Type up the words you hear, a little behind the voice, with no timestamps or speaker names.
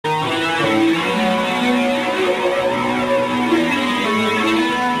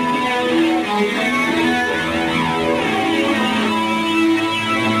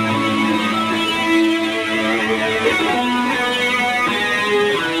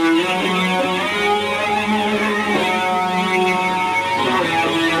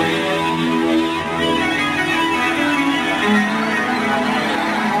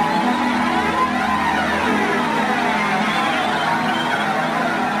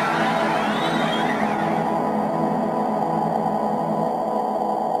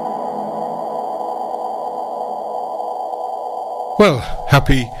Well,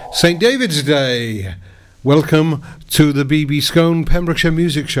 happy St. David's Day. Welcome to the BB Skone Pembrokeshire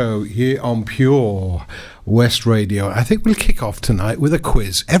Music Show here on Pure West Radio. I think we'll kick off tonight with a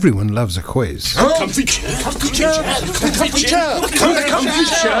quiz. Everyone loves a quiz. Oh. Comfy chair, comfy chair, comfy chair, comfy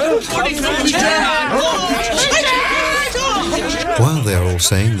chair. While they're all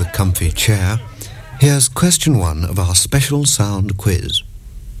saying the comfy chair, here's question 1 of our special sound quiz.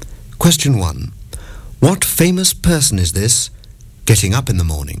 Question 1. What famous person is this getting up in the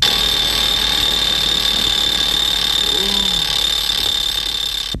morning?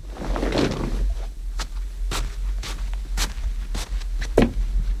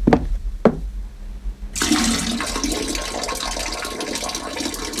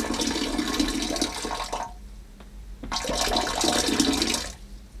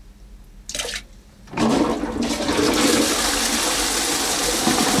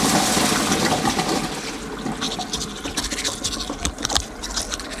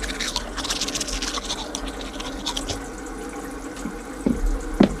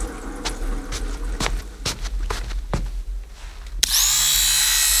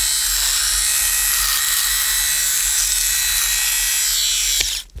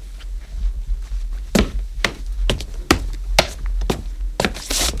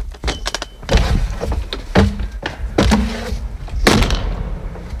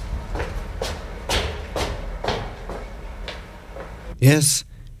 Yes,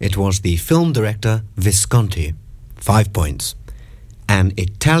 it was the film director Visconti. 5 points. An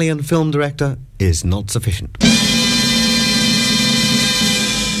Italian film director is not sufficient.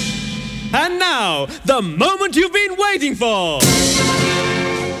 And now, the moment you've been waiting for!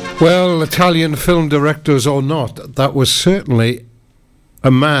 Well, Italian film directors or not, that was certainly a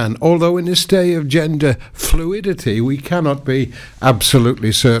man. Although in this day of gender fluidity, we cannot be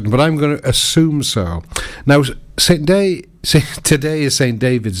absolutely certain, but I'm going to assume so. Now, today is St.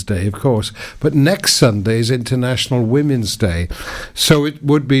 David's Day, of course, but next Sunday is International Women's Day. So it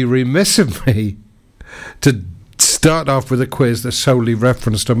would be remiss of me to start off with a quiz that's solely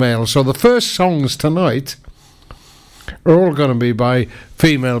referenced to males. So the first songs tonight are all going to be by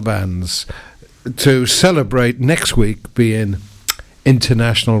female bands to celebrate next week being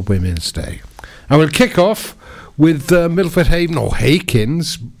International Women's Day. And we'll kick off with Milford Haven, or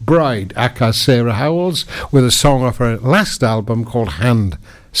Hakin's bride, aka Sarah Howells, with a song off her last album called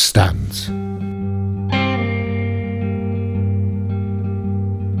Handstands.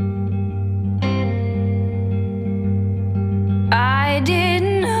 I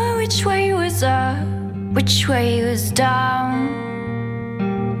didn't know which way was up, which way was down.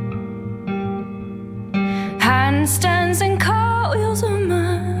 Handstands and cartwheels on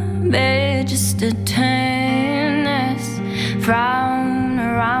my bed, just a tennis, round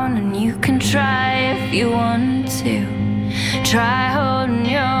around, and you can try if you want to. Try holding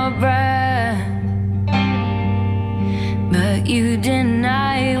your breath, but you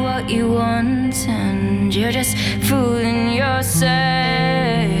deny what you want, and you're just fooling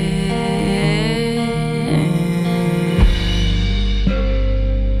yourself.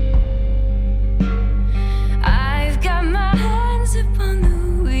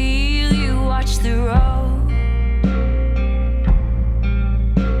 The road,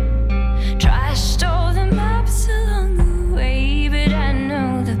 trashed all the maps along the way, but I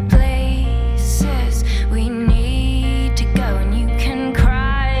know the places we need to go. And you can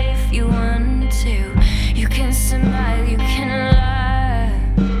cry if you want to, you can smile, you can laugh,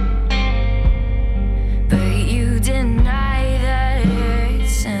 but you deny that it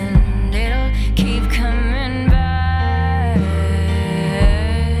hurts, and it'll keep coming back.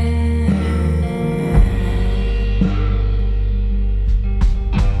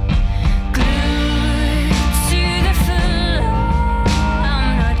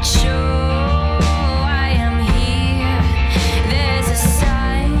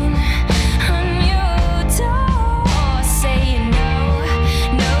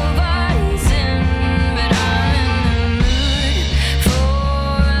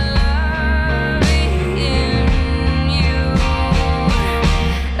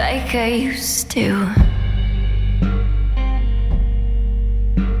 I used to.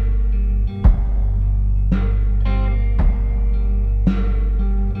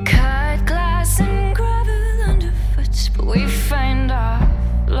 Cut glass and gravel underfoot, but we find our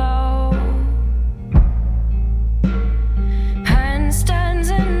flow. Handstands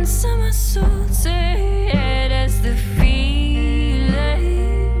and somersaults ahead as the feelings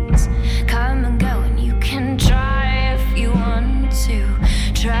come and go, and you can try if you want to.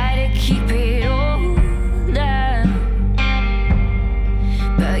 Try to keep it all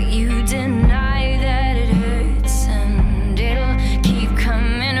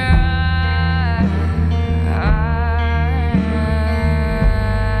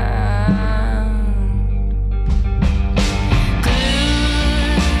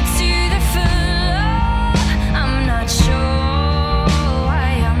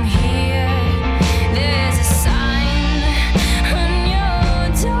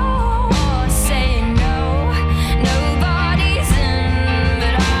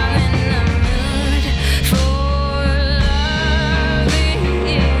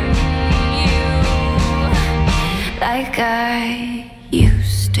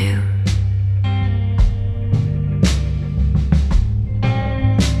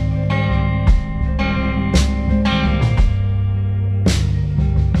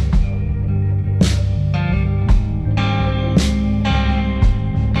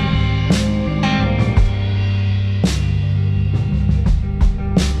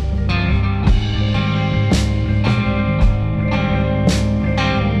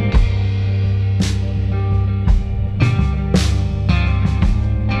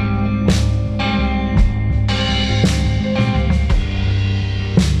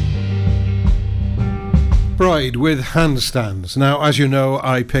Floyd with Handstands. Now, as you know,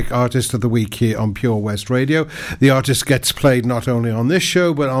 I pick Artist of the Week here on Pure West Radio. The artist gets played not only on this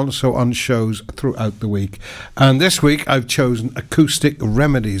show, but also on shows throughout the week. And this week, I've chosen Acoustic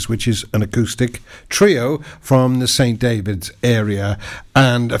Remedies, which is an acoustic trio from the St. David's area,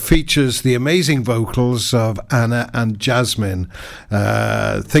 and features the amazing vocals of Anna and Jasmine.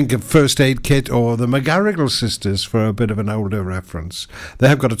 Think of First Aid Kit or the McGarrigle Sisters for a bit of an older reference. They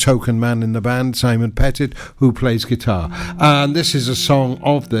have got a token man in the band, Simon Pettit, who plays guitar. And this is a song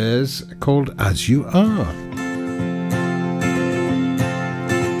of theirs called As You Are.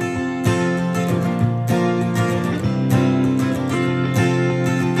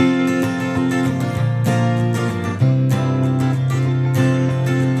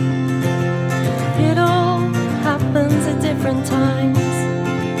 It all happens at different times,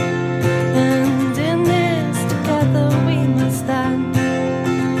 and in this together we must stand.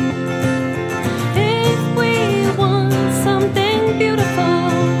 If we want something beautiful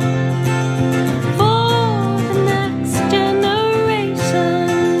for the next generation,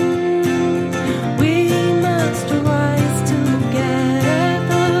 we must rise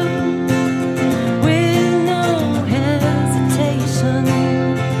together with no hesitation.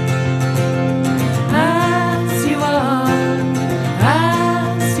 As you are,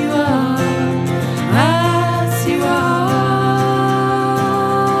 as you are, as you are.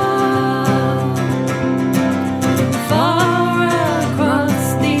 Far across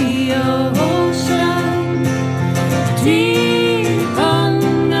the ocean, deep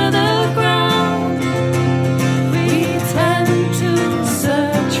under the ground, we tend to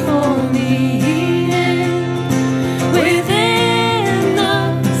search for meaning. Within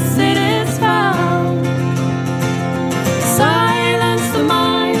us it is found. Silence the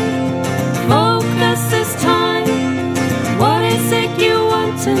mind, focus this time. What is it you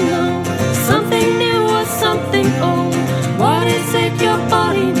want to know? Something new or something old? What is it your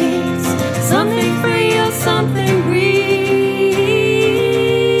body needs? Something free or something real?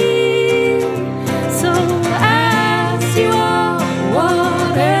 So as you are,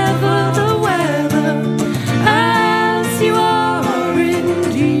 whatever the weather, as you are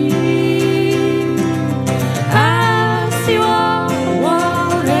indeed. As you are,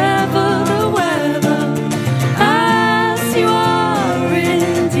 whatever the weather, as you are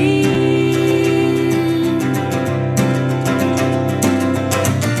indeed.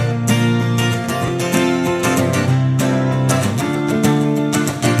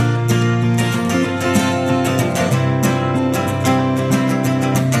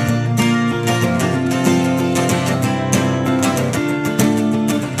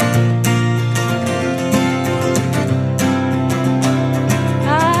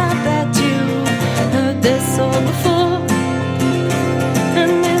 I bet you heard this all before,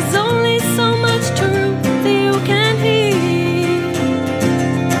 and there's only so much truth that you can hear.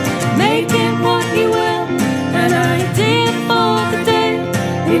 Make it what you will, an idea for the day.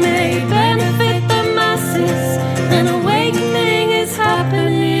 We may benefit the masses, an awakening is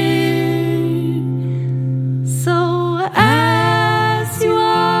happening. So as you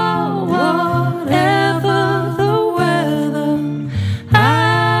are, whatever the weather,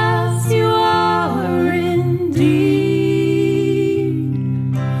 as you are indeed.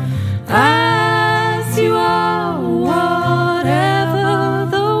 As you are, whatever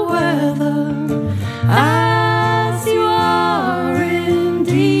the weather, as you are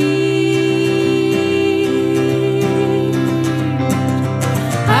indeed.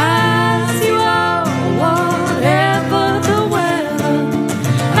 As you are, whatever the weather,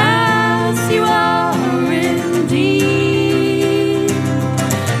 as you are indeed.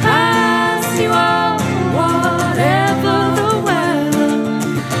 As you are, whatever the weather,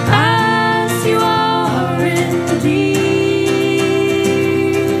 as you are indeed.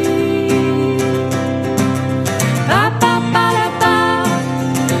 Ba ba ba da ba,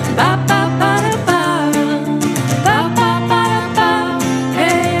 ba ba ba da ba, ba ba ba da ba,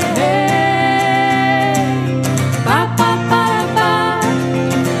 hey hey. Ba ba ba da ba,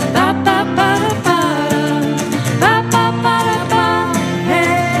 ba ba ba da ba, ba ba ba da ba,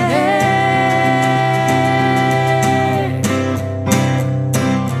 hey hey.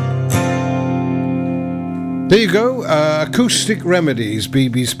 There you go, Acoustic Remedies,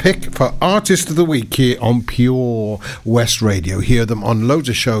 BB's pick for Artist of the Week here on Pure West Radio. Hear them on loads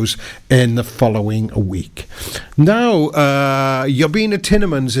of shows in the following week. Now, Jobina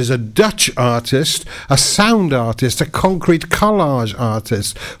Tinnemans is a Dutch artist, a sound artist, a concrete collage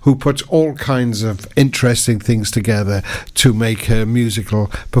artist who puts all kinds of interesting things together to make her musical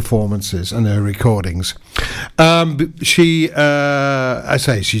performances and her recordings. I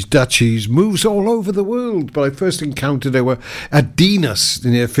say she's Dutch, she moves all over the world, but people I first encountered her were at Dinas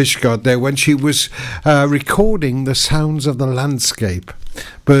near Fishguard there when she was recording the sounds of the landscape.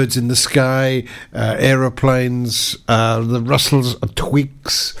 Birds in the sky, aeroplanes, the rustles of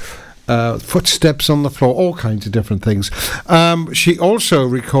twigs, footsteps on the floor, all kinds of different things. She also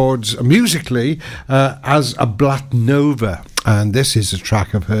records musically as a Black Nova, and this is a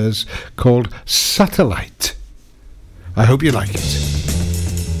track of hers called Satellite. I hope you like it.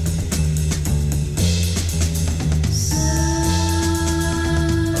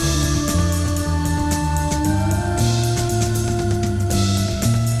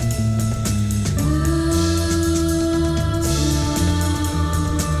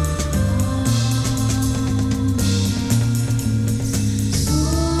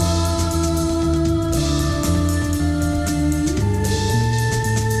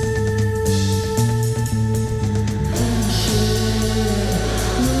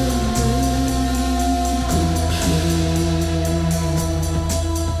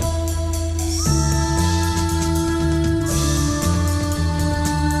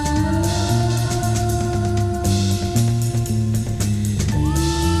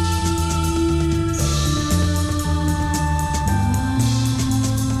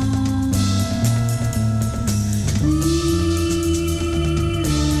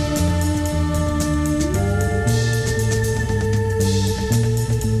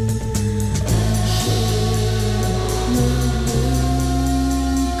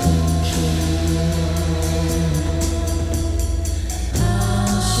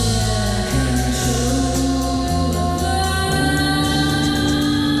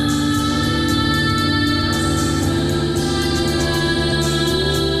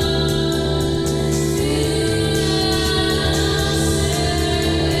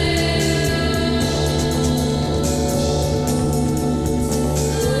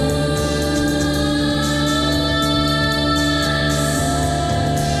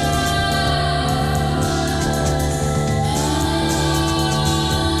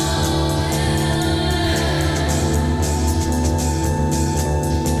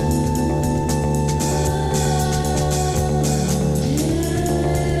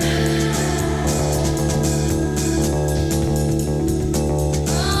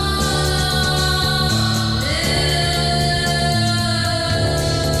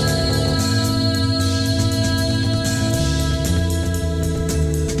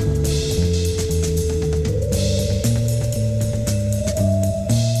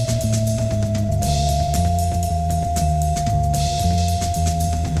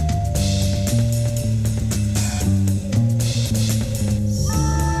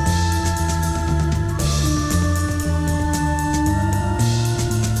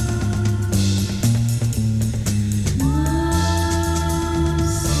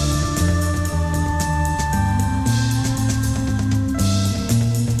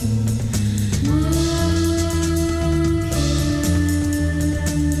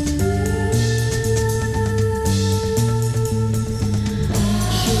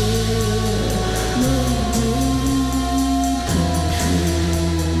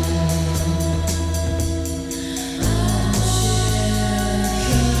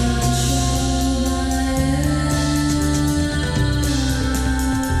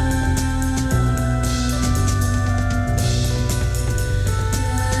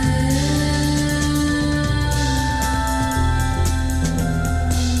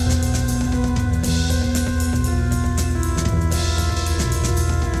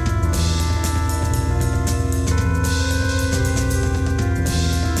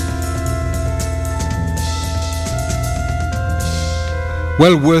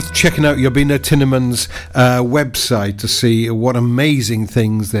 Well worth checking out Yobina Tinneman's website to see what amazing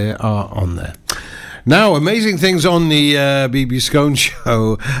things there are on there. Now, amazing things on the BB Skone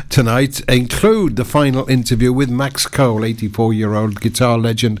show tonight include the final interview with Max Cole, 84-year-old guitar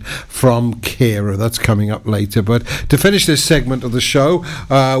legend from Kira. That's coming up later. But to finish this segment of the show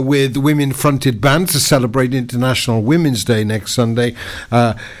with women-fronted bands to celebrate International Women's Day next Sunday,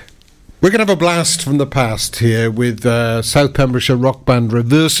 we're going to have a blast from the past here with South Pembrokeshire rock band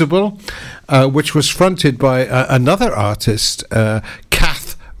Reversible, which was fronted by another artist,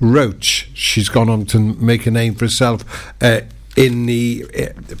 Kath Roach. She's gone on to make a name for herself in the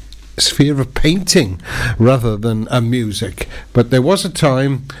sphere of painting rather than music. But there was a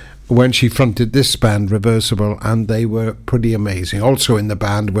time when she fronted this band, Reversible, and they were pretty amazing. Also in the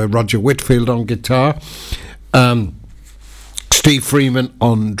band were Roger Whitfield on guitar, Steve Freeman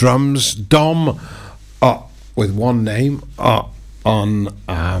on drums, Dom, with one name, on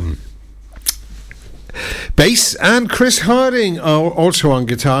bass, and Chris Harding are also on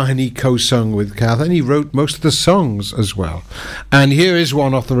guitar, and he co-sung with Kath, and he wrote most of the songs as well. And here is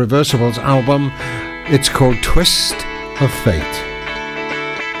one off the Reversibles album. It's called Twist of Fate.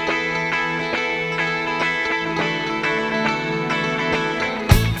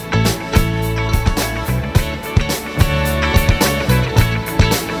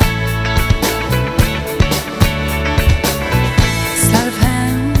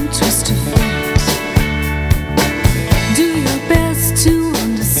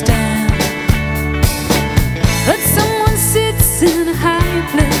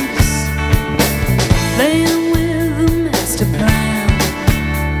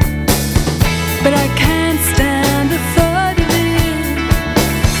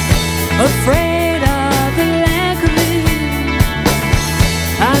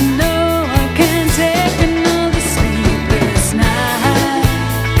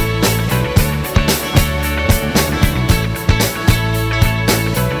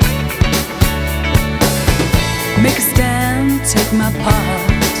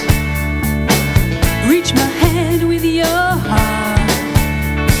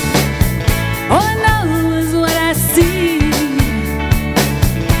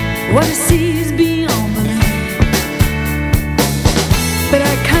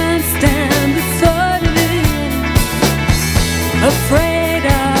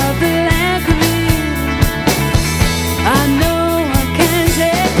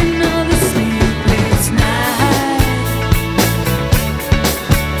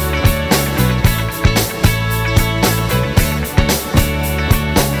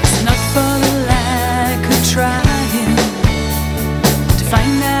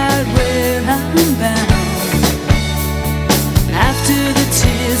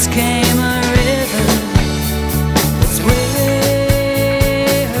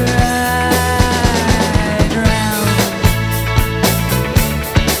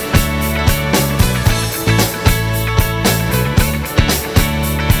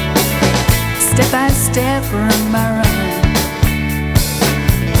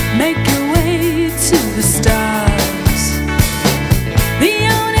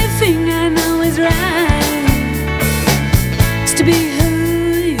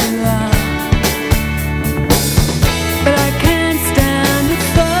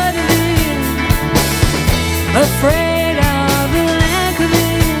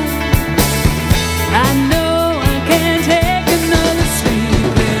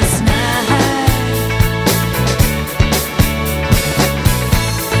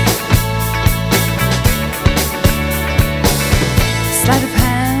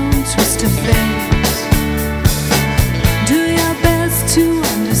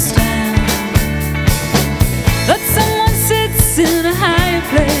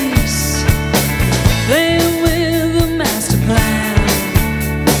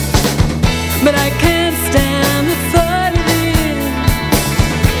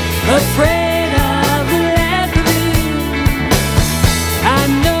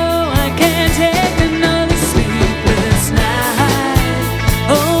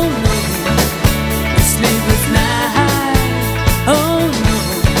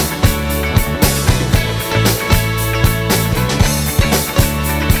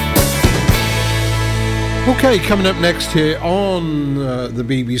 Okay, coming up next here on the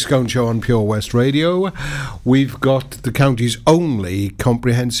BB Skone Show on Pure West Radio, we've got the county's only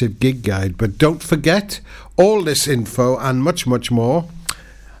comprehensive gig guide. But don't forget, all this info and much, much more,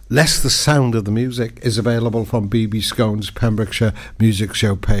 less the sound of the music, is available from BB Skone's Pembrokeshire Music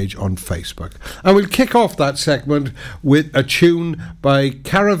Show page on Facebook. And we'll kick off that segment with a tune by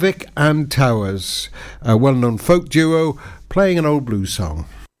Caravik and Towers, a well-known folk duo playing an old blues song.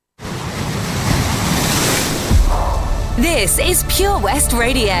 This is Pure West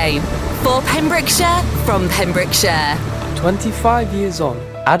Radio, for Pembrokeshire, from Pembrokeshire. 25 years on,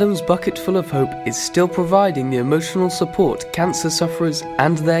 Adam's Bucketful of Hope is still providing the emotional support cancer sufferers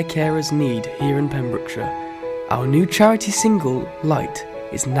and their carers need here in Pembrokeshire. Our new charity single, Light,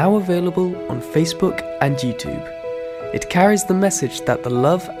 is now available on Facebook and YouTube. It carries the message that the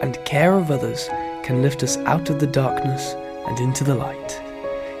love and care of others can lift us out of the darkness and into the light.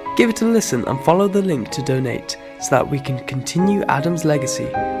 Give it a listen and follow the link to donate so that we can continue Adam's legacy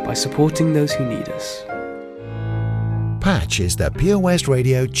by supporting those who need us. Patch is the Pure West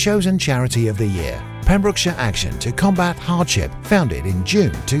Radio chosen charity of the year. Pembrokeshire Action to Combat Hardship, founded in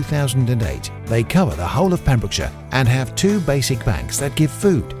June 2008. They cover the whole of Pembrokeshire and have 2 basic banks that give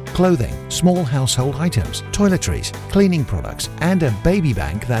food, clothing, small household items, toiletries, cleaning products, and a baby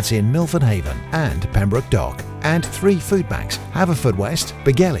bank that's in Milford Haven and Pembroke Dock. And 3 food banks, Haverford West,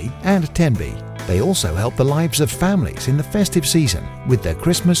 Begelly and Tenby. They also help the lives of families in the festive season with their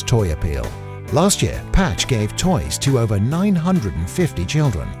Christmas toy appeal. Last year, Patch gave toys to over 950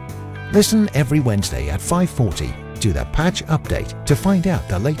 children. Listen every Wednesday at 5:40 to the Patch Update to find out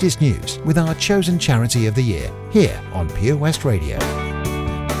the latest news with our chosen charity of the year here on Pure West Radio.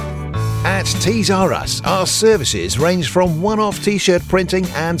 At Tees R Us, our services range from one-off t-shirt printing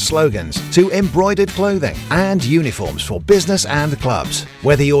and slogans to embroidered clothing and uniforms for business and clubs.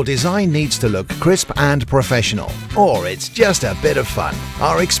 Whether your design needs to look crisp and professional or it's just a bit of fun,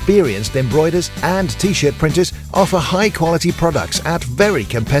 our experienced embroiders and t-shirt printers offer high-quality products at very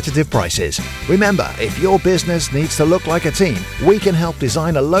competitive prices. Remember, if your business needs to look like a team, we can help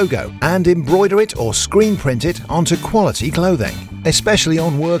design a logo and embroider it or screen print it onto quality clothing, especially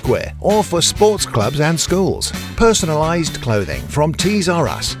on workwear or for sports clubs and schools. Personalised clothing from Tees R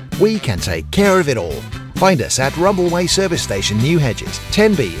Us. We can take care of it all. Find us at Rumbleway Service Station, New Hedges,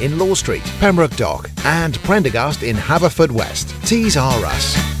 10B in Law Street, Pembroke Dock and Prendergast in Haverfordwest. Tees R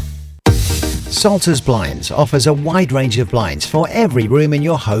Us. Salters Blinds offers a wide range of blinds for every room in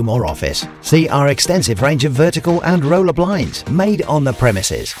your home or office. See our extensive range of vertical and roller blinds made on the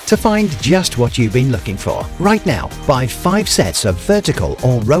premises to find just what you've been looking for. Right now, buy 5 sets of vertical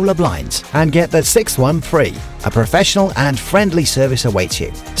or roller blinds and get the 6th one free. A professional and friendly service awaits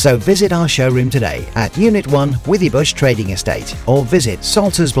you. So visit our showroom today at Unit 1 Withybush Trading Estate or visit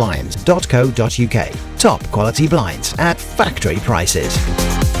saltersblinds.co.uk. Top quality blinds at factory prices.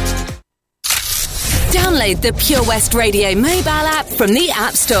 Download the Pure West Radio mobile app from the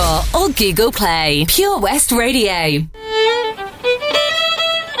App Store or Google Play. Pure West Radio.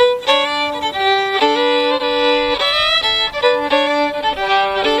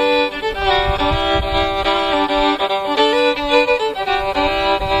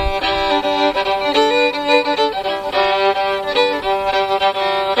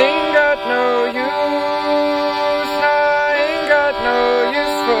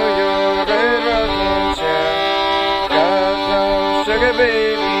 Sugar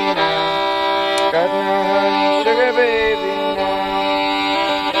baby now, got no honey, sugar baby.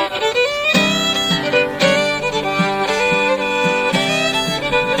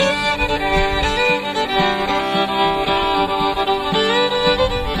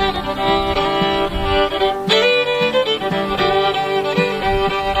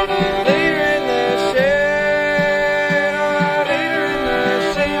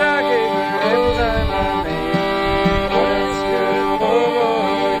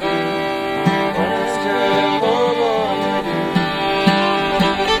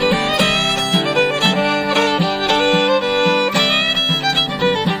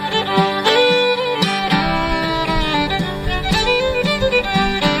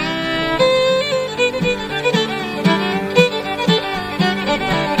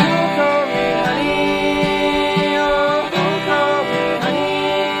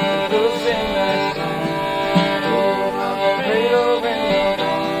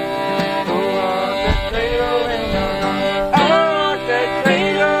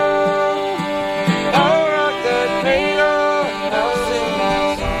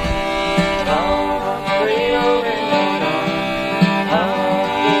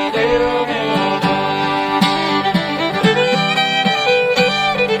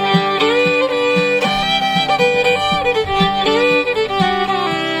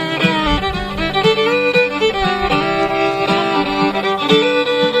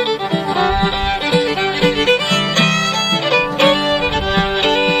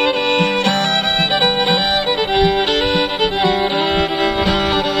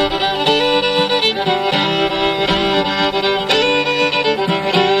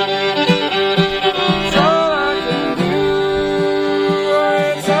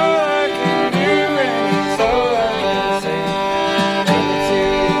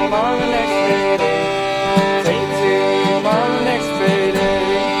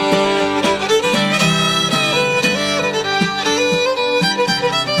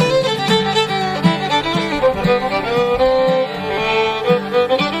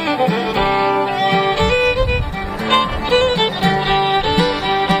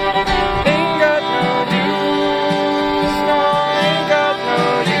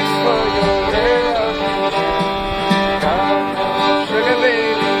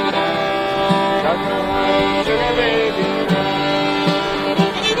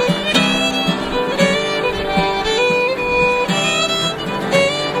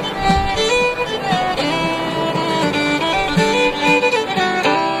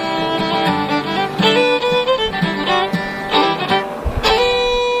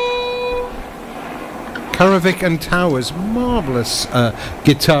 Karavic and Towers, marvellous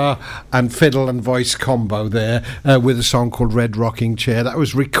guitar and fiddle and voice combo there with a song called Red Rocking Chair. That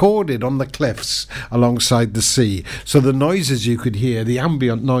was recorded on the cliffs alongside the sea. So the noises you could hear, the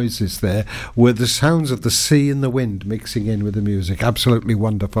ambient noises there, were the sounds of the sea and the wind mixing in with the music. Absolutely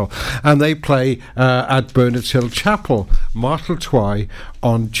wonderful. And they play at Bernard's Hill Chapel, Marteltwy,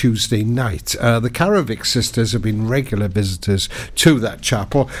 on Tuesday night. The Karavic sisters have been regular visitors to that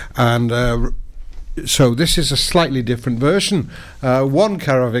chapel, and so this is a slightly different version. One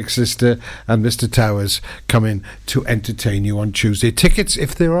Karavic sister and Mr. Towers come in to entertain you on Tuesday. Tickets,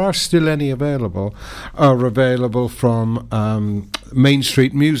 if there are still any available, are available from Main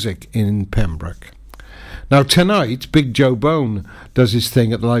Street Music in Pembroke. Now tonight, Big Joe Bone does his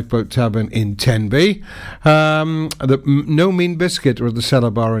thing at the Lifeboat Tavern in Tenby. No Mean Biscuit or the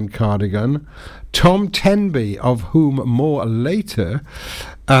Cellar Bar in Cardigan. Tom Tenby, of whom more later,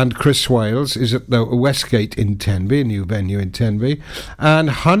 and Chris Wales is at the Westgate in Tenby, a new venue in Tenby. And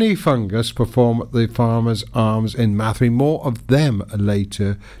Honey Fungus perform at the Farmers Arms in Mathry. More of them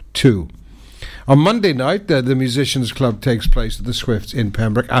later too. On Monday night, the Musicians Club takes place at the Swifts in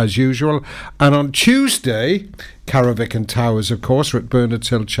Pembroke, as usual. And on Tuesday, Karavic and Towers, of course, are at Bernard's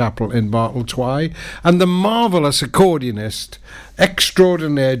Hill Chapel in Marteltwy. And the marvellous accordionist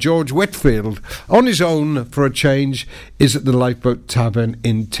extraordinaire George Whitfield, on his own for a change, is at the Lifeboat Tavern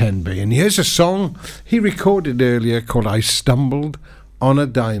in Tenby. And here's a song he recorded earlier called I Stumbled on a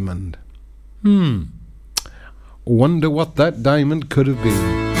Diamond. Wonder what that diamond could have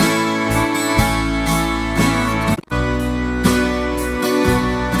been.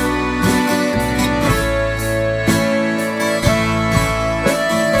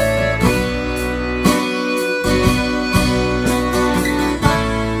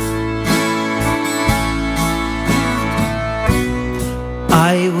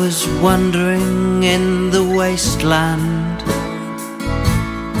 I was wandering in the wasteland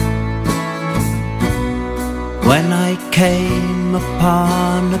when I came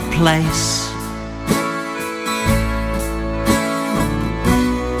upon a place.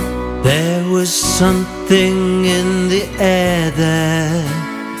 There was something in the air there,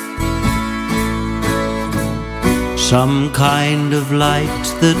 some kind of light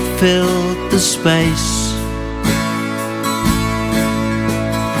that filled the space.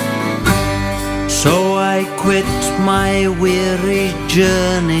 So I quit my weary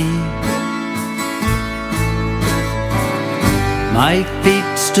journey. My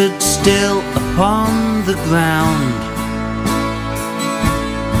feet stood still upon the ground,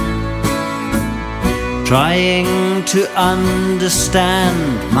 trying to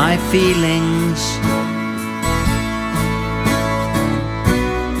understand my feelings.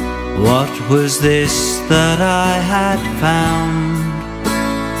 What was this that I had found?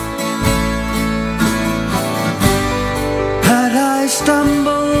 Had I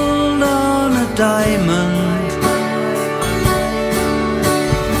stumbled on a diamond,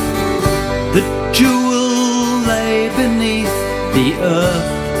 the jewel lay beneath the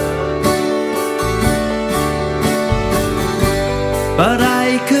earth, but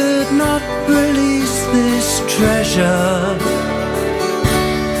I could not release this treasure.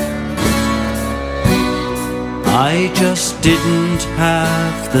 I just didn't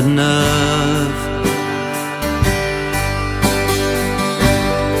have the nerve.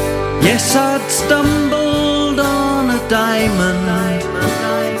 Yes, I'd stumbled on a diamond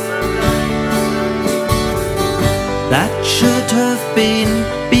that should have been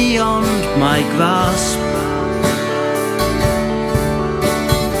beyond my grasp,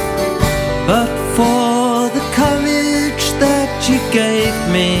 but for the courage that you gave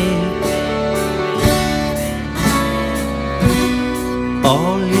me,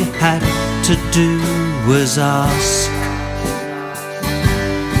 all you had to do was ask.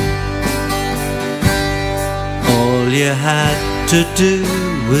 All you had to do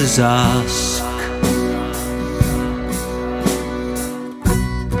was ask.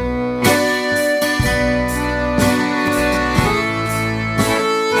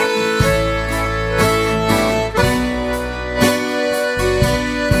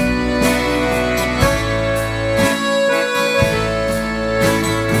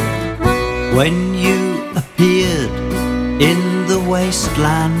 When you appeared in the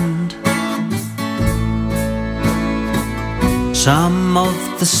wasteland, some of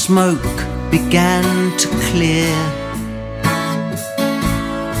the smoke began to clear,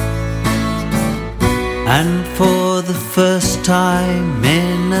 and for the first time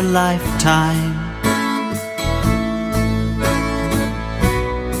in a lifetime,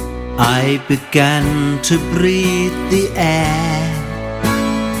 I began to breathe the air.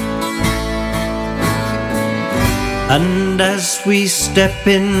 And as we step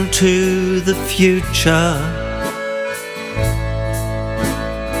into the future,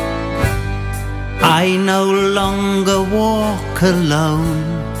 I no longer walk alone.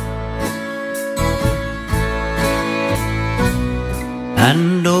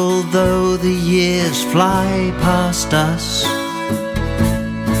 And although the years fly past us,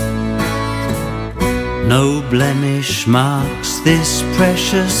 no blemish marks this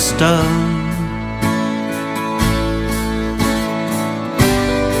precious stone.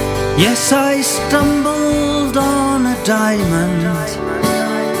 Yes, I stumbled on a diamond,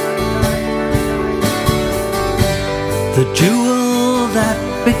 the jewel that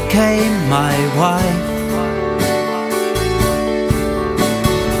became my wife.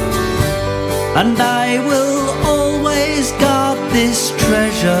 And I will always guard this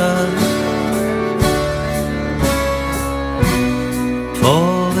treasure,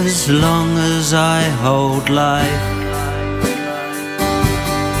 for as long as I hold life.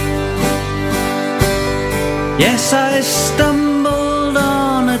 Yes, I stumbled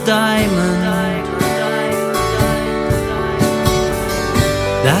on a diamond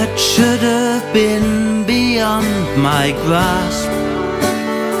that should have been beyond my grasp.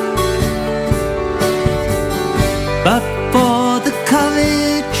 But for the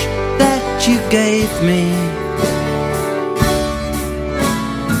courage that you gave me,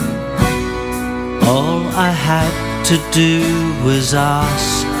 all I had to do was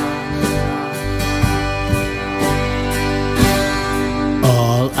ask.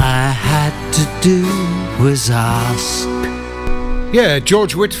 All I had to do was ask. Yeah,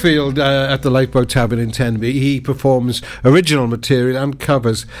 George Whitfield at the Lifeboat Tavern in Tenby. He performs original material and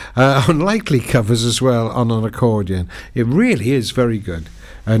covers, unlikely covers as well, on an accordion. It really is very good.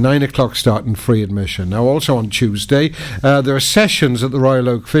 9 o'clock start and free admission. Now, also on Tuesday, there are sessions at the Royal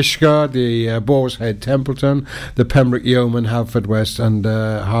Oak Fishguard, the Boar's Head Templeton, the Pembroke Yeoman, Haverfordwest and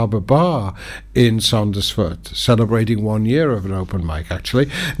Harbour Bar in Saundersfoot, celebrating 1 year of an open mic, actually.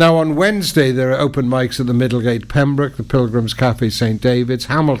 Now, on Wednesday, there are open mics at the Middlegate Pembroke, the Pilgrims Cafe St David's,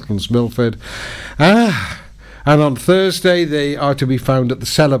 Hamilton's Milford. And on Thursday, they are to be found at the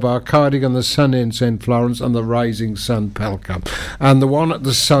Cellar Bar, Cardigan, the Sun Inn, St Florence, and the Rising Sun, Pelham. And the one at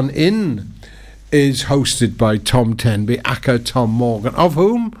the Sun Inn is hosted by Tom Tenby, aka Tom Morgan, of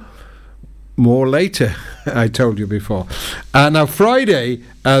whom more later, I told you before. Now, Friday,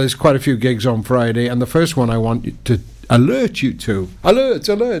 there's quite a few gigs on Friday, and the first one I want to alert you to, alert,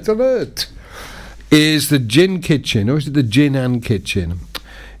 is the Gin Kitchen, or is it the Gin and Kitchen?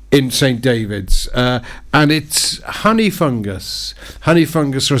 In St David's, and it's Honey Fungus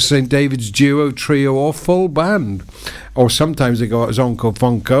or St David's duo, trio or full band, or sometimes they go out as Uncle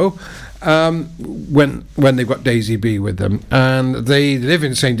Funko when they've got Daisy B with them, and they live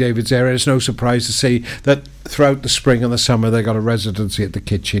in St David's area. It's no surprise to see that throughout the spring and the summer they got a residency at the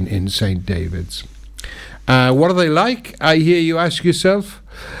Kitchen in St David's. What are they like, I hear you ask yourself?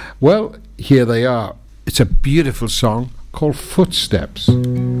 Well, here they are. It's a beautiful song called Footsteps.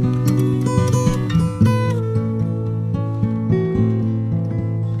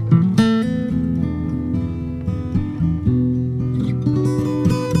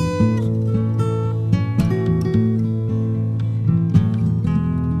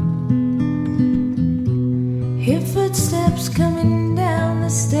 Hear footsteps coming down the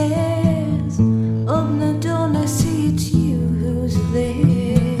stairs. Open the door and I see it's you who's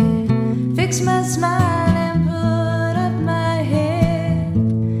there. Fix my smile and put up my head.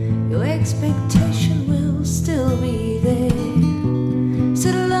 Your expectation will still be there.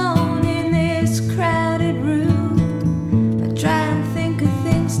 Sit alone in this crowded room. I try and think of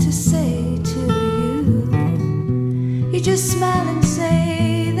things to say to you. You just smile and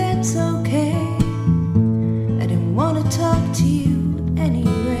say that's okay. Want to talk to you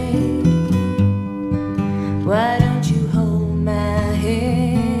anyway. Why don't you hold my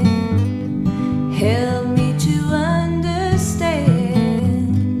hand, help me to understand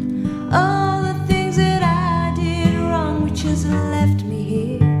all the things that I did wrong, which has left me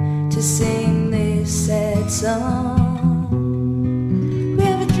here to sing this sad song. We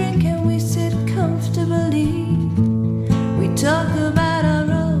have a drink and we sit comfortably. We talk about our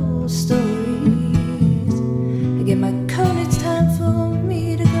old stories. Get my coat, it's time for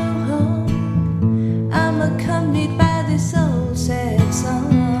me to go home. I'm accompanied by this old sad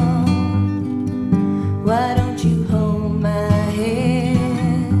song. Why don't you hold my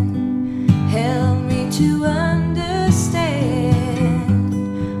hand, help me to understand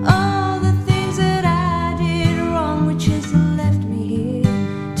all the things that I did wrong, which has left me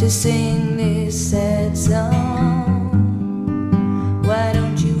here to sing this sad song. Why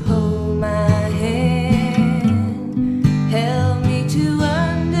don't you hold my hand,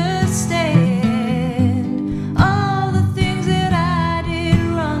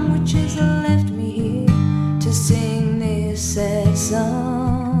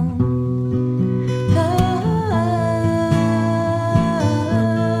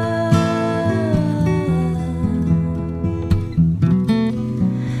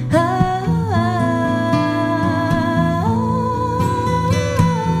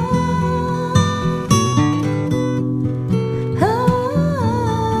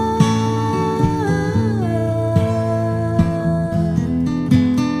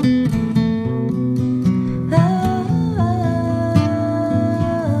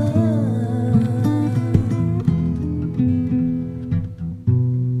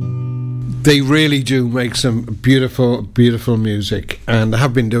 They really do make some beautiful, beautiful music, and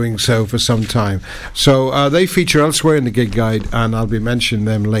have been doing so for some time. So they feature elsewhere in the gig guide, and I'll be mentioning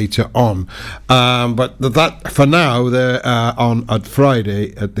them later on. But that for now, they're on at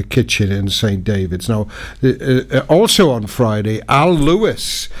Friday at the Kitchen in St David's. Now, also on Friday, Al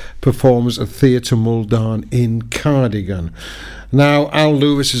Lewis performs at Theatre Muldoon in Cardigan. Now, Al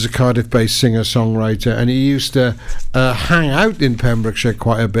Lewis is a Cardiff-based singer-songwriter, and he used to hang out in Pembrokeshire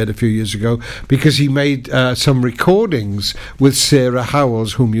quite a bit a few years ago because he made some recordings with Sarah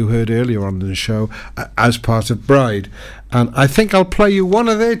Howells, whom you heard earlier on in the show, as part of Bride. And I think I'll play you one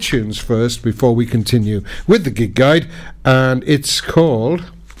of their tunes first before we continue with the gig guide, and it's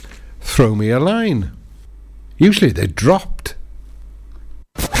called Throw Me a Line. Usually they're dropped.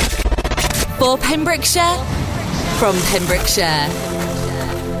 For Pembrokeshire, from Pembrokeshire,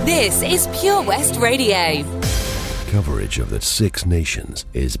 this is Pure West Radio. Coverage of the Six Nations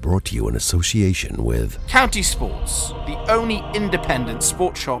is brought to you in association with County Sports, the only independent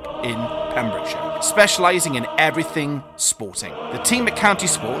sports shop in Pembrokeshire, specialising in everything sporting. The team at County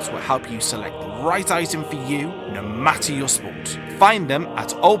Sports will help you select the right item for you, no matter your sport. Find them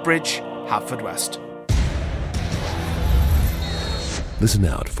at Old Bridge, Haverfordwest. Listen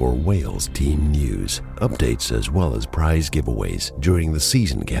out for Wales team news, updates as well as prize giveaways during the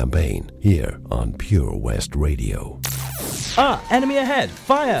season campaign here on Pure West Radio. Ah, enemy ahead.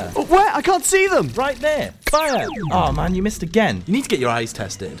 Fire. Oh, where? I can't see them. Right there. Fire. Oh man, you missed again. You need to get your eyes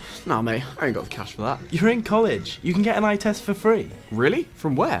tested. Nah, mate, I ain't got the cash for that. You're in college. You can get an eye test for free. Really?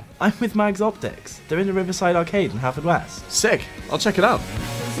 From where? I'm with Mags Optics. They're in the Riverside Arcade in Haverfordwest. Sick. I'll check it out.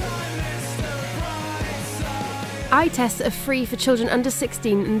 Eye tests are free for children under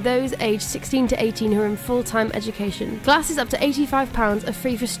 16 and those aged 16 to 18 who are in full-time education. Glasses up to £85 are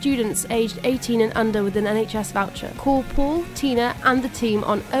free for students aged 18 and under with an NHS voucher. Call Paul, Tina and the team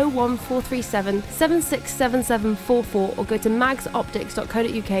on 01437 767744 or go to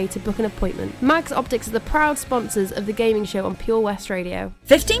magsoptics.co.uk to book an appointment. Mags Optics are the proud sponsors of the gaming show on Pure West Radio.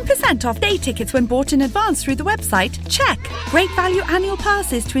 15% off day tickets when bought in advance through the website? Check. Great value annual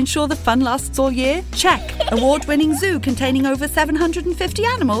passes to ensure the fun lasts all year? Check. Award-winning zoo containing over 750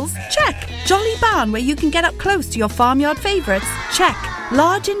 animals? Check. Jolly barn where you can get up close to your farmyard favourites? Check.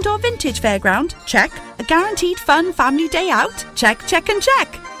 Large indoor vintage fairground? Check. A guaranteed fun family day out? Check, check and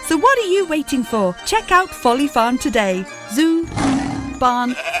check. So what are you waiting for? Check out Folly Farm today. Zoo,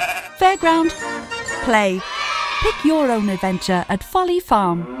 barn, fairground, play. Pick your own adventure at Folly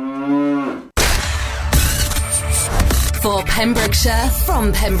Farm. For Pembrokeshire,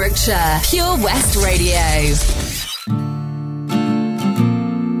 from Pembrokeshire, Pure West Radio.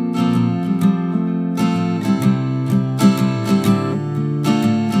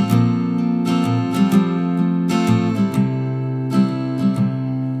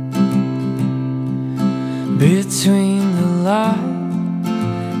 Between the light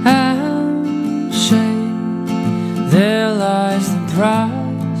and shade, there lies the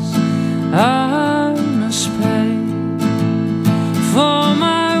price I must pay for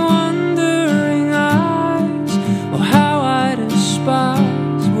my wandering eyes. Oh, how I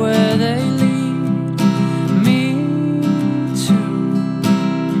despise where they lead me to.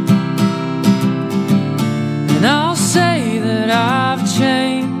 And I'll say that I've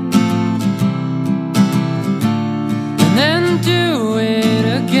changed, then do it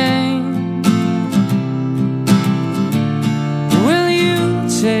again. Will you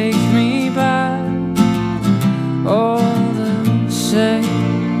take me back all the same?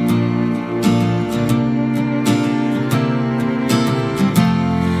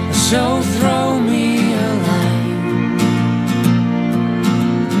 So throw me a line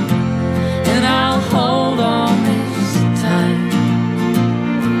and I'll hold on this time.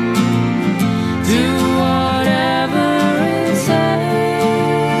 Do whatever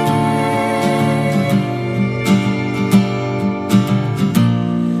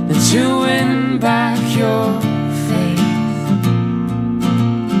to win back your faith.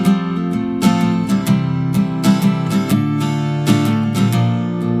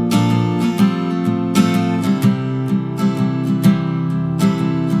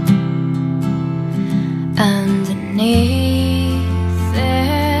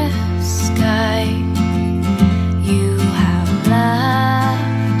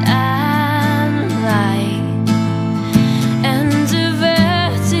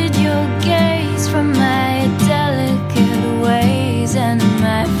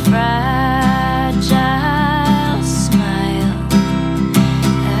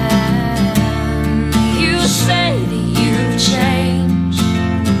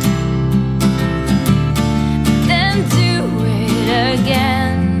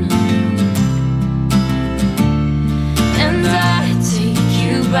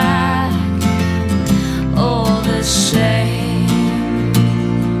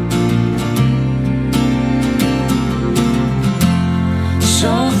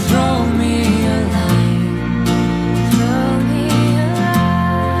 throw me a line,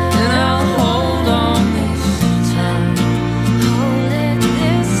 and I'll hold on this time, hold it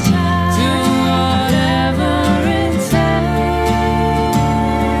this time, do whatever it takes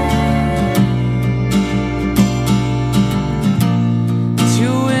to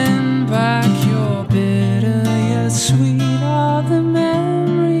win back your bitter yet sweet are the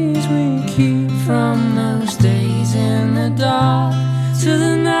memories we keep from those days in the dark, to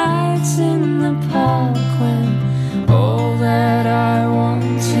the nights in the park when all that I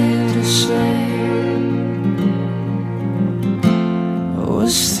wanted to say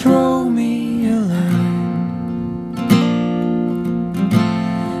was throw me a line,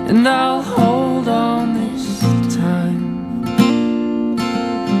 and I'll hold on this time,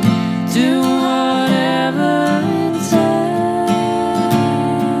 do whatever it takes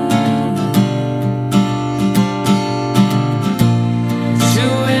to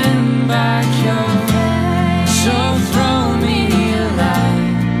win back your. So throw me a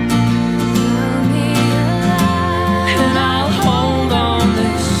line, and I'll hold on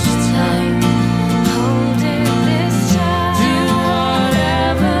this time, hold it this time, do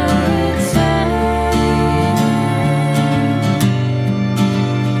whatever it takes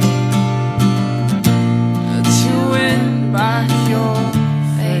to win back your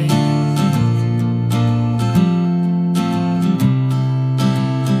faith.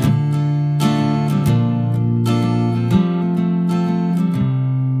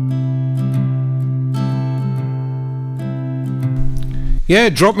 Yeah,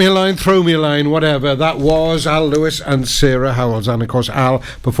 drop me a line, throw me a line, whatever. That was Al Lewis and Sarah Howells. And, of course, Al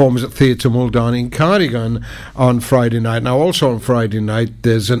performs at Theatre Muldoon in Cardigan on Friday night. Now, also on Friday night,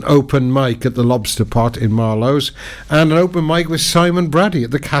 there's an open mic at the Lobster Pot in Marlows and an open mic with Simon Brady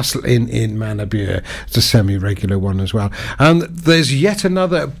at the Castle Inn in Manorbier. It's a semi-regular one as well. And there's yet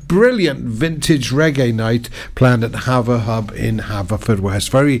another brilliant vintage reggae night planned at Haver Hub in Haverfordwest.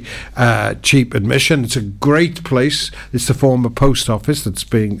 Very cheap admission. It's a great place. It's the former post office that's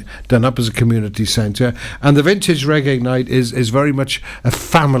being done up as a community centre, and the vintage reggae night is very much a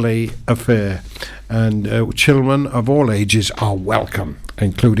family affair, and children of all ages are welcome,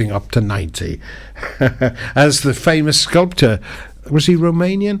 including up to 90. As the famous sculptor, was he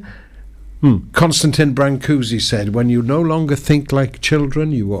Romanian? Konstantin Brancusi said, when you no longer think like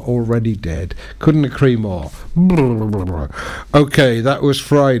children, you are already dead. Couldn't agree more. Okay, that was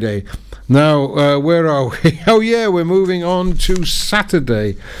Friday. Now, where are we? Oh, yeah, we're moving on to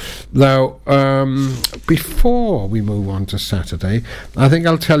Saturday. Now, before we move on to Saturday, I think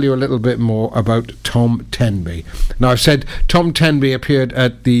I'll tell you a little bit more about Tom Tenby. Now, I've said Tom Tenby appeared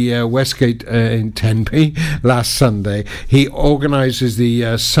at the Westgate in Tenby last Sunday. He organises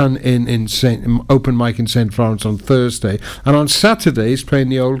the Sun in open mic in St. Florence on Thursday, and on Saturday he's playing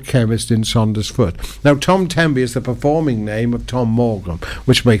the Old Chemist in Saundersfoot. Now, Tom Tenby is the performing name of Tom Morgan,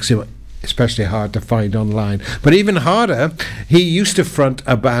 which makes him especially hard to find online. But even harder, he used to front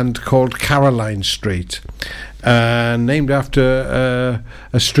a band called Caroline Street, named after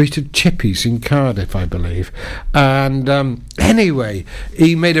a street at Chippies in Cardiff, I believe. And anyway,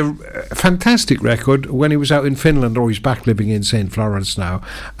 he made a fantastic record when he was out in Finland, or he's back living in St. Florence now.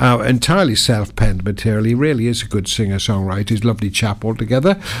 Entirely self-penned material. He really is a good singer-songwriter. He's a lovely chap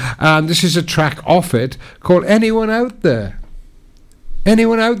altogether. And this is a track off it called Anyone Out There?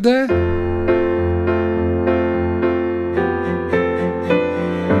 Anyone out there?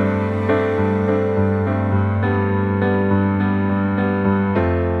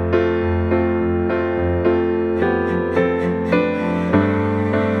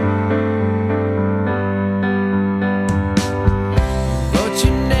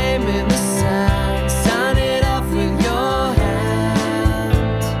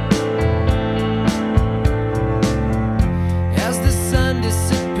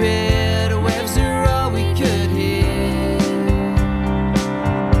 Disappear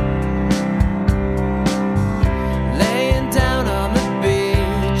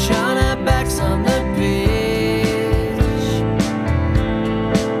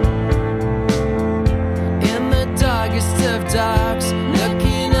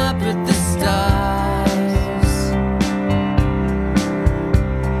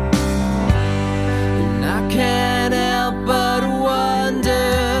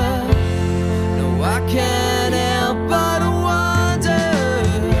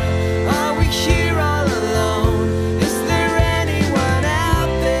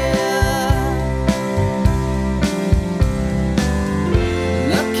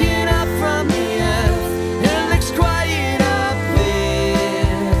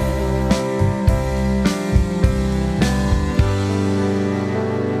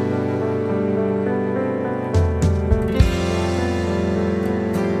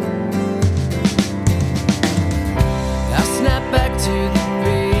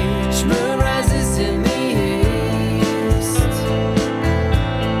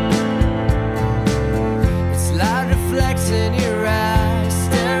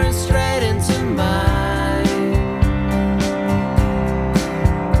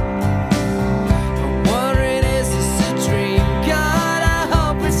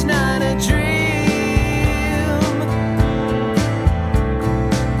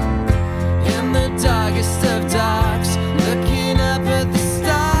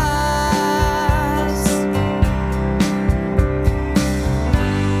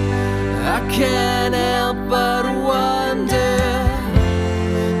can't help but wonder.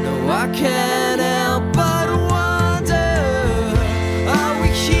 No, I can't help but wonder. Are we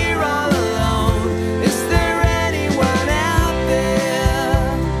here all alone? Is there anyone out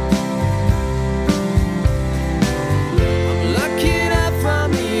there? I'm looking up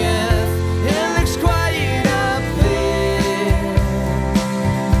from the earth. It looks quiet up there.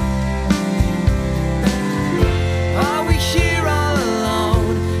 Are we here all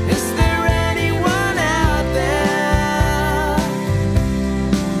alone? Is there anyone out there?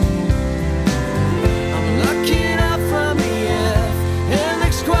 I'm looking up from the earth. It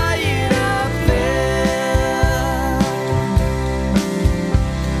looks quiet up there.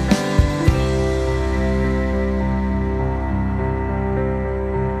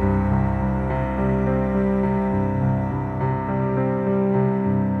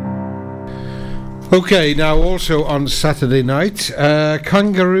 Okay, now also on Saturday night,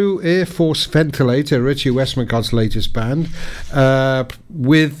 Kangaroo Air Force Ventilator, Richie Westmacott's latest band,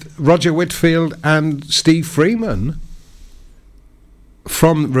 with Roger Whitfield and Steve Freeman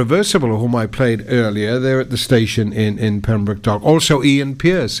from Reversible, whom I played earlier. They're at the station in Pembroke Dock. Also Ian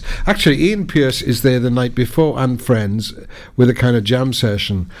Pearce. Actually, Ian Pearce is there the night before, and friends, with a kind of jam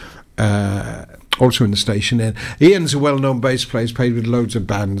session. Also in the station. And Ian's a well-known bass player. He's played with loads of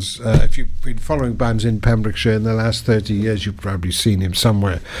bands. If you've been following bands in Pembrokeshire in the last 30 years, you've probably seen him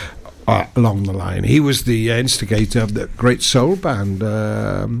somewhere along the line. He was the instigator of the great soul band,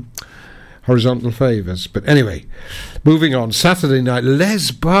 Horizontal Favours. But anyway, moving on. Saturday night,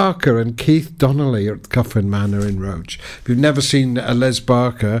 Les Barker and Keith Donnelly are at Coffin Manor in Roach. If you've never seen Les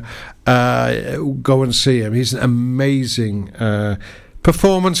Barker, go and see him. He's an amazing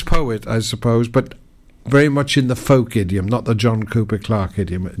performance poet, I suppose, but very much in the folk idiom, not the John Cooper Clarke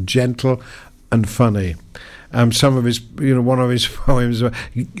idiom. Gentle and funny. Some of his, one of his poems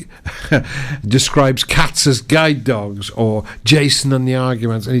describes cats as guide dogs, or Jason and the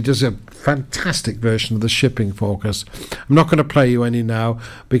Arguments, and he does a fantastic version of the Shipping Focus. I'm not going to play you any now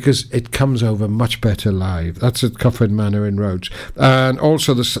because it comes over much better live. That's at Coffin Manor in Roach. And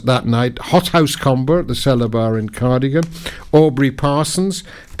also that night, Hot House Combo at the Cellar Bar in Cardigan. Aubrey Parsons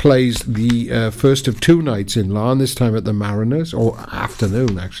plays the first of two nights in Larne, this time at the Mariners, or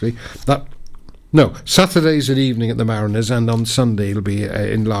afternoon actually. Saturdays and evening at the Mariners, and on Sunday it'll be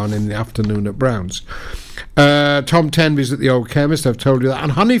in Larne in the afternoon at Brown's. Tom Tenby's at the Old Chemist, I've told you that,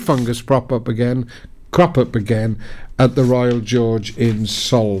 and Honey Fungus crop up again at the Royal George in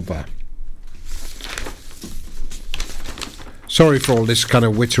Solva. Sorry for all this kind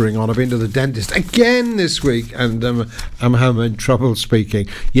of wittering on. I've been to the dentist again this week, and I'm having trouble speaking.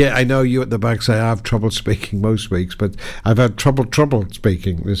 Yeah, I know you at the back say I have trouble speaking most weeks, but I've had trouble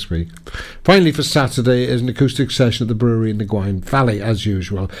speaking this week. Finally, for Saturday is an acoustic session at the brewery in the Gwaun Valley, as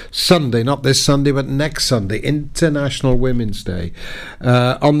usual. Sunday, not this Sunday, but next Sunday, International Women's Day.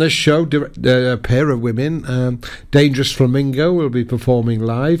 On this show, a pair of women, Dangerous Flamingo will be performing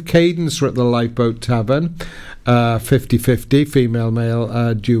live. Cadence are at the Lifeboat Tavern. 50-50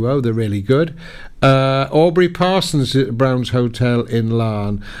 female-male duo, they're really good. Aubrey Parsons at Brown's Hotel in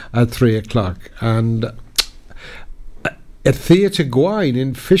Larne at 3 o'clock, and at Theatre Gwaun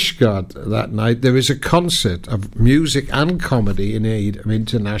in Fishguard that night there is a concert of music and comedy in aid of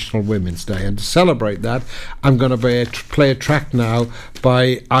International Women's Day, and to celebrate that I'm going to play a track now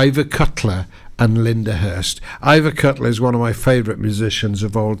by Ivor Cutler and Linda Hurst. Ivor Cutler is one of my favourite musicians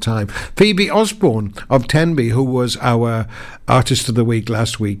of all time. Phoebe Osborne of Tenby, who was our Artist of the Week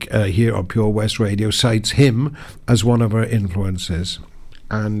last week here on Pure West Radio, cites him as one of her influences.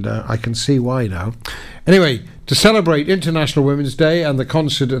 And I can see why now. Anyway, to celebrate International Women's Day and the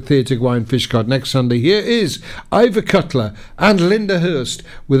concert at Theatre Gwaun Fishguard next Sunday, here is Ivor Cutler and Linda Hurst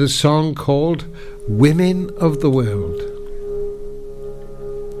with a song called Women of the World.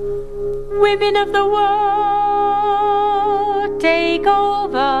 Women of the world, take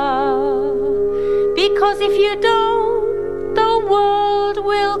over, because if you don't, the world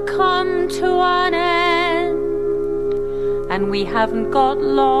will come to an end, and we haven't got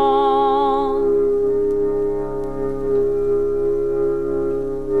long.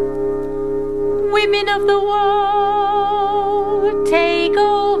 Women of the world, take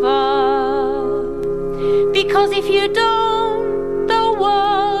over, because if you don't, the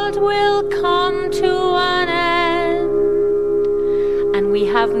world will come to an end, and we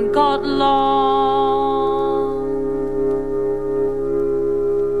haven't got long.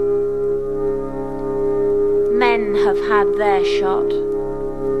 Men have had their shot,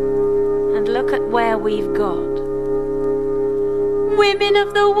 and look at where we've got. Women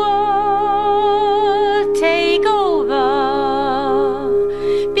of the world, take over,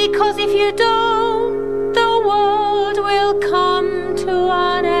 because if you don't, the world will come to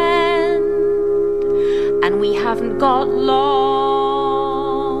an end, and we haven't got long.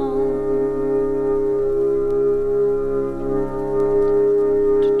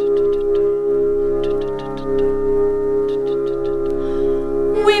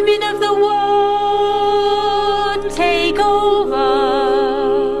 Women of the world, take over,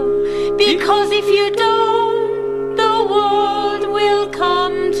 because if you don't, the world will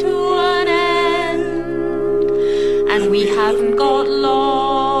come to an end, and we haven't got long.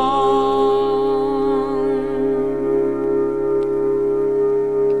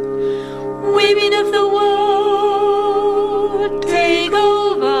 Women of the world, take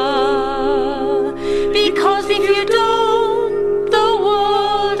over, because if you don't, the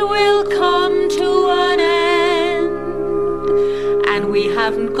world will come to an end, and we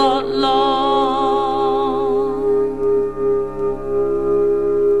haven't got long.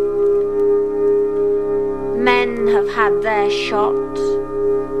 Men have had their shot,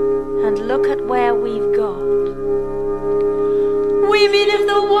 and look at where we've got. Women of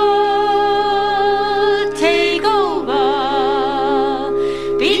the world, take over,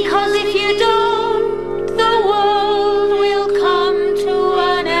 because if you don't, the world will come to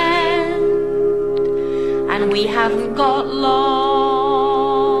an end, and we haven't got long.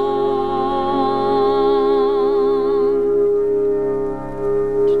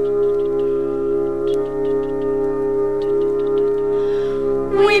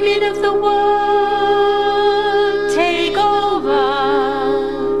 Women of the world, take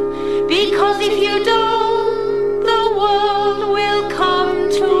over, because if you don't, the world will come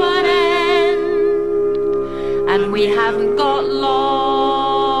to an end, and we haven't got long.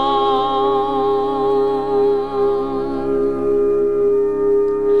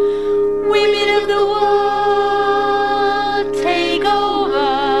 Women of the world, take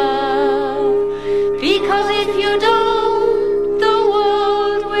over, because if you don't, the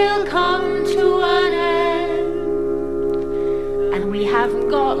world will come to an end, and we haven't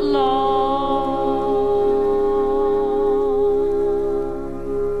got long.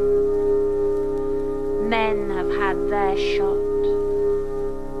 Men have had their shot,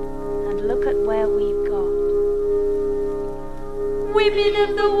 and look at where we've got. Women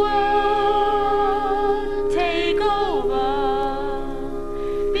of the world, take over,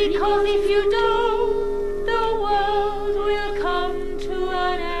 because if you don't, the world will come to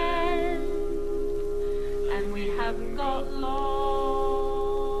an end, and we haven't got long.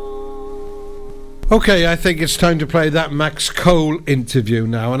 Okay, I think it's time to play that Max Cole interview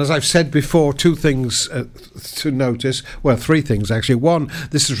now. And as I've said before, two things to notice. Well, three things, actually. One,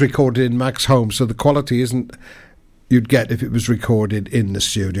 this is recorded in Mac's home, so the quality isn't you'd get if it was recorded in the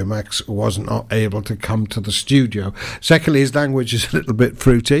studio. Max wasn't able to come to the studio. Secondly, his language is a little bit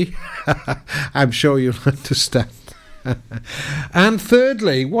fruity. I'm sure you'll understand. And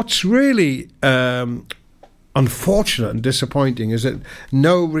thirdly, what's really unfortunate and disappointing is that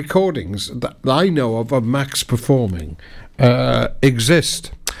no recordings that I know of Max performing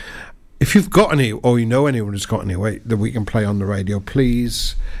exist. If you've got any, or you know anyone who's got any way that we can play on the radio,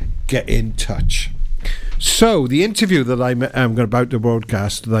 please get in touch. So the interview that I'm about to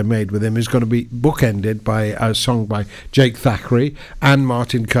broadcast that I made with him is going to be bookended by a song by Jake Thackeray and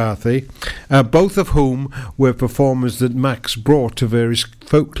Martin Carthy, both of whom were performers that Max brought to various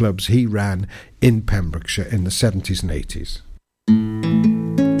folk clubs he ran in Pembrokeshire in the 70s and 80s.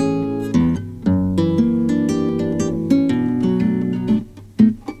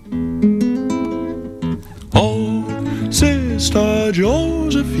 Oh, Sister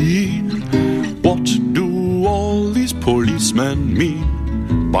Josephine, what do all these policemen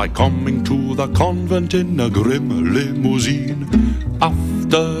mean by coming to the convent in a grim limousine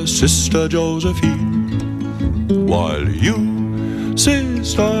after Sister Josephine? While you,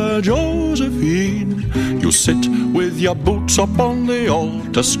 Sister Josephine, you sit with your boots up on the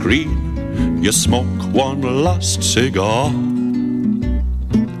altar screen, you smoke one last cigar.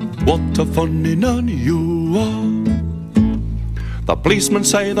 What a funny nun you are. The policemen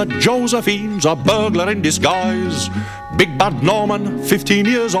say that Josephine's a burglar in disguise. Big bad Norman, 15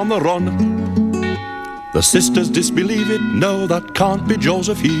 years on the run. The sisters disbelieve it, no, that can't be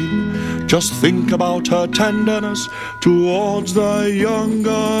Josephine. Just think about her tenderness towards the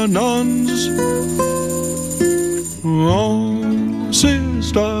younger nuns. Oh,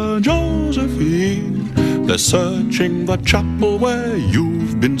 Sister Josephine, they're searching the chapel where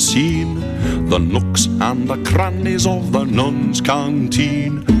you've been seen, the nooks and the crannies of the nuns'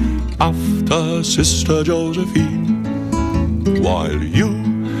 canteen, after Sister Josephine. While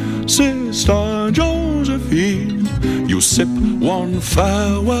you, Sister Josephine, you to sip one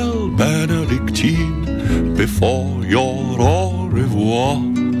farewell Benedictine before your au revoir.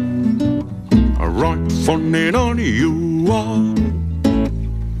 Right funny on you are.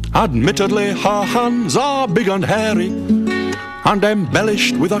 Admittedly her hands are big and hairy and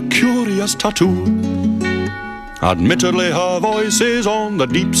embellished with a curious tattoo. Admittedly her voice is on the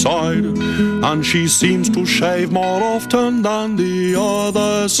deep side, and she seems to shave more often than the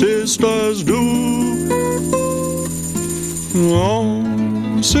other sisters do.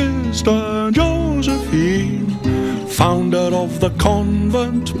 Oh, Sister Josephine, founder of the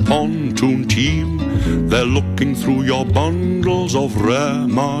convent pontoon team, they're looking through your bundles of rare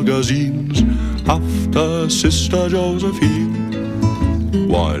magazines after Sister Josephine.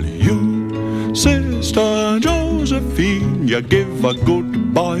 While you, Sister Josephine, you give a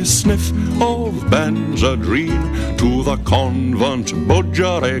goodbye sniff of Benzedrine to the convent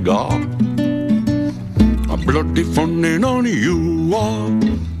budgerigar. A bloody funny nun you are.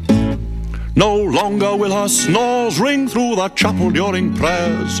 No longer will her snores ring through the chapel during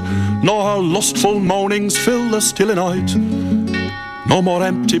prayers, nor her lustful moanings fill the stilly night. No more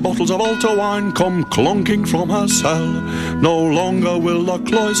empty bottles of altar wine come clunking from her cell. No longer will the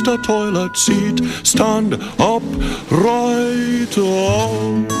cloister toilet seat stand upright.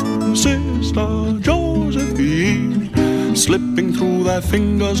 Oh, Sister Josephine, slipping through their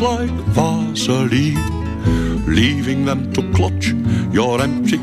fingers like Vaseline, leaving them to clutch your empty